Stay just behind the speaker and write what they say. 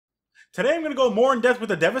Today I'm going to go more in depth with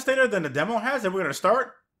the Devastator than the demo has, and we're going to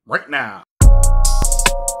start right now.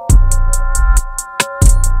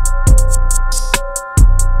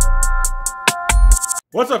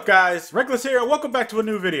 What's up guys, Reckless here, welcome back to a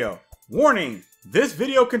new video. Warning, this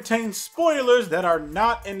video contains spoilers that are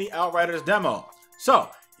not in the Outriders demo. So,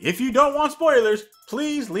 if you don't want spoilers,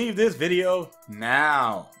 please leave this video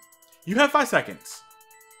now. You have 5 seconds.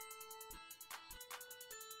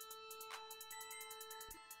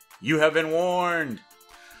 You have been warned.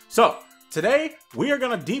 So, today we are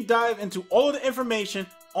going to deep dive into all of the information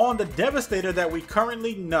on the Devastator that we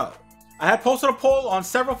currently know. I had posted a poll on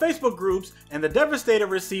several Facebook groups, and the Devastator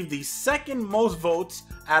received the second most votes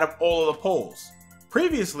out of all of the polls.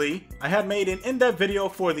 Previously, I had made an in-depth video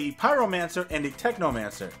for the Pyromancer and the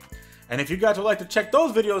Technomancer. And if you guys would like to check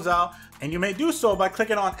those videos out, and you may do so by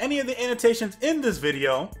clicking on any of the annotations in this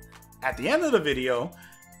video, at the end of the video,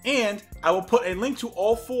 and I will put a link to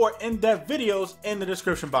all 4 in-depth videos in the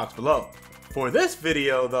description box below. For this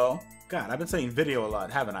video though, God, I've been saying video a lot,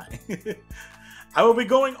 haven't I? I will be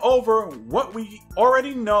going over what we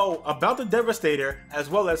already know about the Devastator, as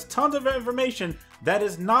well as tons of information that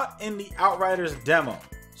is not in the Outriders demo.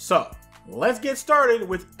 So, let's get started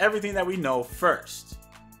with everything that we know first.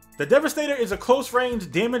 The Devastator is a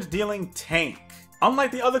close-range damage-dealing tank.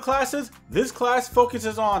 Unlike the other classes, this class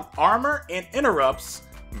focuses on armor and interrupts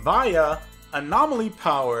via anomaly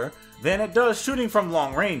power than it does shooting from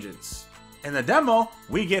long ranges. In the demo,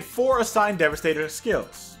 we get 4 assigned Devastator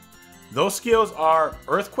skills. Those skills are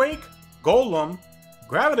Earthquake, Golem,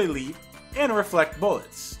 Gravity Leap, and Reflect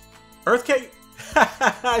Bullets. Earthquake,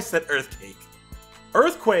 I said Earthquake.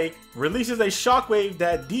 Earthquake releases a shockwave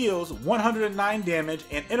that deals 109 damage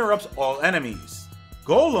and interrupts all enemies.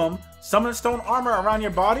 Golem summons stone armor around your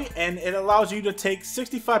body and it allows you to take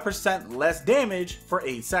 65% less damage for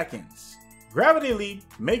 8 seconds. Gravity Leap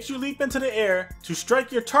makes you leap into the air to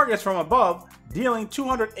strike your targets from above, dealing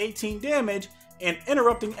 218 damage and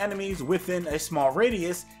interrupting enemies within a small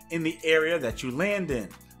radius in the area that you land in.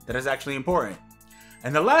 That is actually important.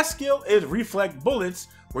 And the last skill is Reflect Bullets,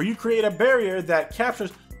 where you create a barrier that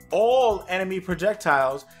captures all enemy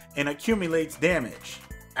projectiles and accumulates damage.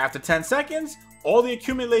 After 10 seconds, all the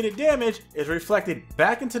accumulated damage is reflected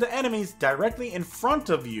back into the enemies directly in front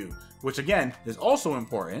of you, which again is also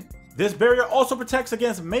important. This barrier also protects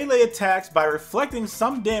against melee attacks by reflecting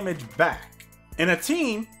some damage back. In a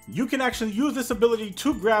team, you can actually use this ability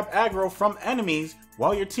to grab aggro from enemies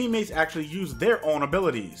while your teammates actually use their own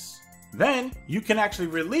abilities. Then, you can actually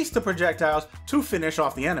release the projectiles to finish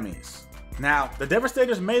off the enemies. Now, the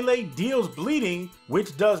Devastator's melee deals bleeding,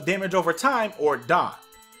 which does damage over time or dot.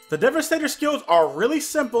 The Devastator skills are really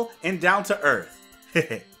simple and down to earth.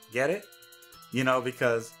 Get it? You know,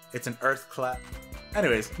 because it's an earth clap.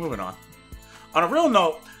 Anyways, moving on. On a real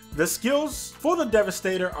note, the skills for the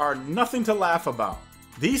Devastator are nothing to laugh about.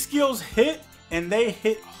 These skills hit, and they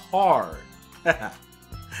hit hard.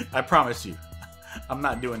 I promise you, I'm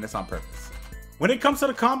not doing this on purpose. When it comes to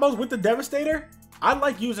the combos with the Devastator, I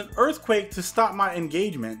like using Earthquake to stop my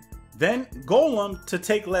engagement, then Golem to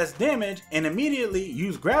take less damage, and immediately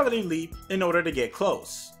use Gravity Leap in order to get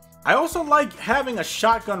close. I also like having a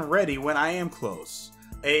shotgun ready when I am close.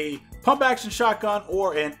 A pump action shotgun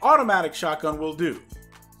or an automatic shotgun will do.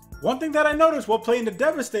 One thing that I noticed while playing the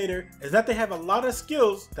Devastator is that they have a lot of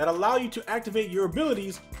skills that allow you to activate your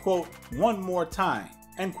abilities, quote, one more time,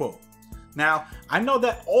 end quote. Now, I know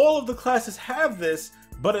that all of the classes have this,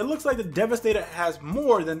 but it looks like the Devastator has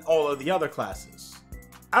more than all of the other classes.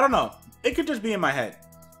 I don't know, it could just be in my head.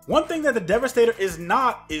 One thing that the Devastator is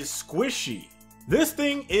not is squishy. This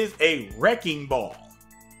thing is a wrecking ball.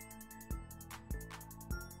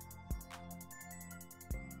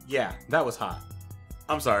 Yeah, that was hot.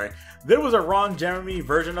 I'm sorry, there was a Ron Jeremy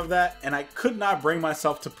version of that, and I could not bring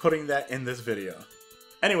myself to putting that in this video.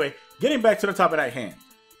 Anyway, getting back to the topic at hand.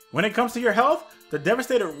 When it comes to your health, the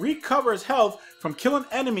Devastator recovers health from killing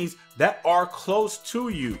enemies that are close to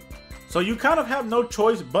you. So you kind of have no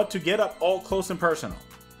choice but to get up all close and personal.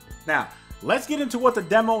 Now, let's get into what the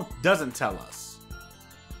demo doesn't tell us.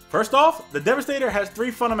 First off, the Devastator has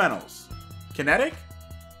 3 fundamentals: kinetic,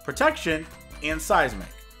 protection, and seismic.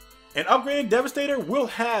 An upgraded Devastator will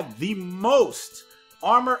have the most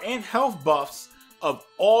armor and health buffs of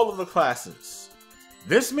all of the classes.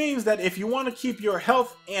 This means that if you want to keep your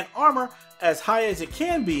health and armor as high as it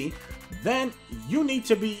can be, then you need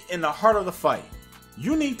to be in the heart of the fight.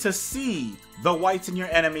 You need to see the whites in your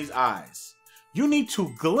enemy's eyes. You need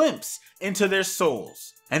to glimpse into their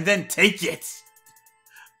souls and then take it.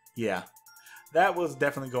 Yeah, that was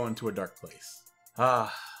definitely going to a dark place.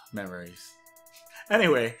 Ah, memories.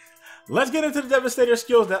 Anyway, let's get into the Devastator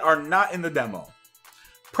skills that are not in the demo.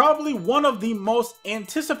 Probably one of the most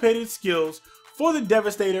anticipated skills for the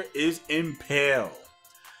Devastator is Impale.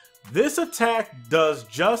 This attack does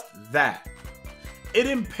just that. It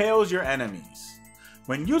impales your enemies.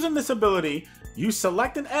 When using this ability, you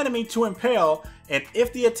select an enemy to impale, and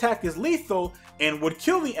if the attack is lethal and would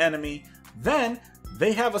kill the enemy, then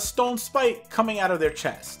they have a stone spike coming out of their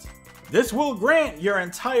chest. This will grant your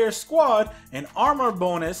entire squad an armor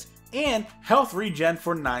bonus and health regen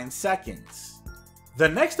for 9 seconds. The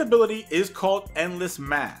next ability is called Endless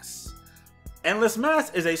Mass. Endless Mass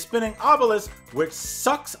is a spinning obelisk which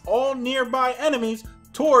sucks all nearby enemies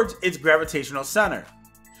towards its gravitational center.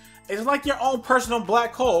 It's like your own personal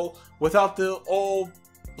black hole without the old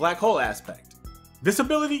black hole aspect. This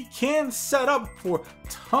ability can set up for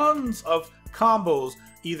tons of combos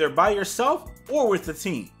either by yourself or with the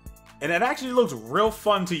team, and it actually looks real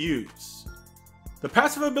fun to use. The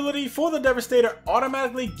passive ability for the Devastator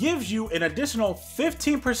automatically gives you an additional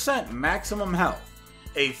 15% maximum health,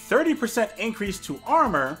 a 30% increase to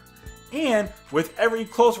armor, and with every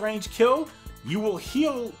close range kill, you will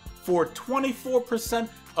heal for 24%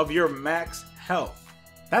 of your max health.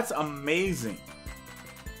 That's amazing.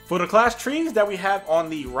 For the class trees that we have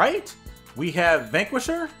on the right, we have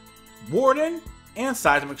Vanquisher, Warden, and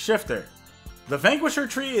Seismic Shifter. The Vanquisher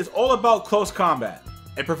tree is all about close combat.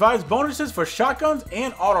 It provides bonuses for shotguns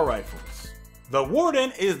and auto rifles. The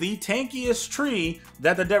Warden is the tankiest tree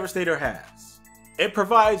that the Devastator has. It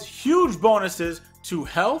provides huge bonuses to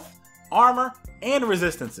health, armor, and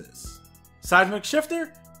resistances. Seismic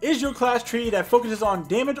Shifter is your class tree that focuses on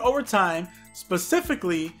damage over time,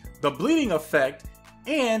 specifically the bleeding effect,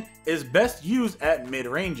 and is best used at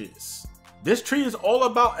mid-ranges. This tree is all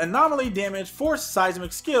about anomaly damage for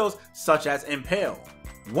seismic skills such as Impale.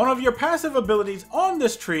 One of your passive abilities on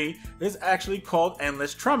this tree is actually called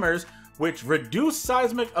Endless Tremors, which reduce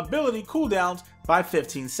seismic ability cooldowns by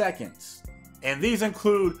 15 seconds. And these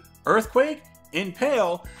include Earthquake,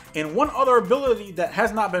 Impale, and one other ability that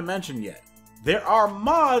has not been mentioned yet. There are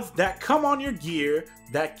mods that come on your gear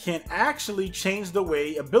that can actually change the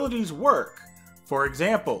way abilities work. For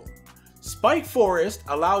example, Spike Forest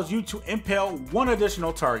allows you to impale 1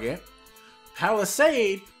 additional target,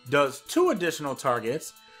 Palisade does 2 additional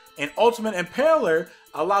targets, and Ultimate Impaler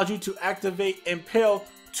allows you to activate Impale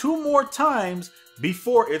 2 more times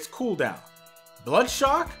before its cooldown.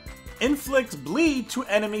 Bloodshock inflicts bleed to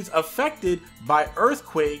enemies affected by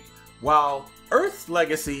Earthquake, while Earth's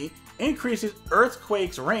Legacy increases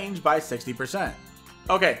Earthquake's range by 60%.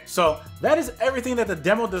 Okay, so that is everything that the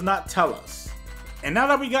demo does not tell us. And now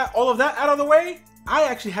that we got all of that out of the way, I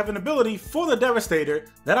actually have an ability for the Devastator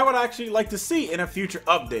that I would actually like to see in a future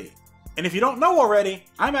update. And if you don't know already,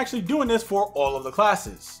 I'm actually doing this for all of the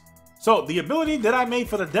classes. So the ability that I made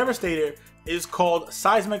for the Devastator is called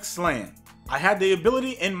Seismic Slam. I had the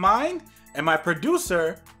ability in mind, and my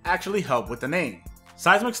producer actually helped with the name.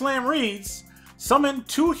 Seismic Slam reads, summon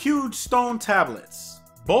 2 huge stone tablets.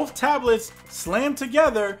 Both tablets slam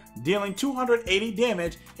together, dealing 280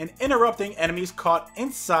 damage and interrupting enemies caught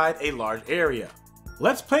inside a large area.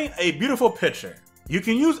 Let's paint a beautiful picture. You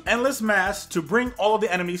can use Endless Mass to bring all of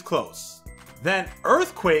the enemies close. Then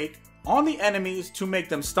Earthquake on the enemies to make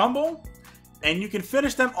them stumble. And you can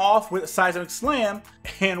finish them off with Seismic Slam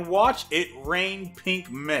and watch it rain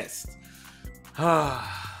pink mist. I'm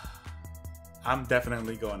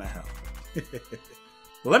definitely going to hell.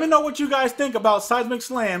 Let me know what you guys think about Seismic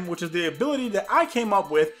Slam, which is the ability that I came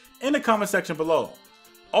up with, in the comment section below.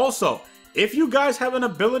 Also, if you guys have an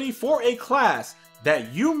ability for a class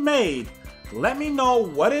that you made, let me know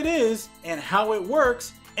what it is and how it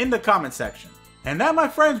works in the comment section. And that, my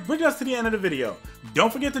friends, brings us to the end of the video.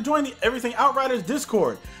 Don't forget to join the Everything Outriders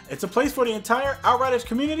Discord. It's a place for the entire Outriders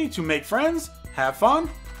community to make friends, have fun,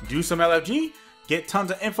 do some LFG, get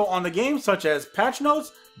tons of info on the game such as patch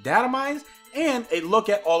notes, data mines, and a look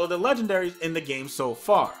at all of the legendaries in the game so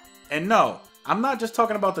far. And no, I'm not just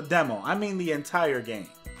talking about the demo, I mean the entire game.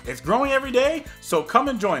 It's growing every day, so come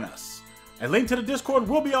and join us. A link to the Discord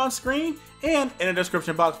will be on screen and in the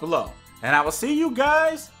description box below. And I will see you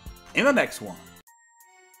guys in the next one.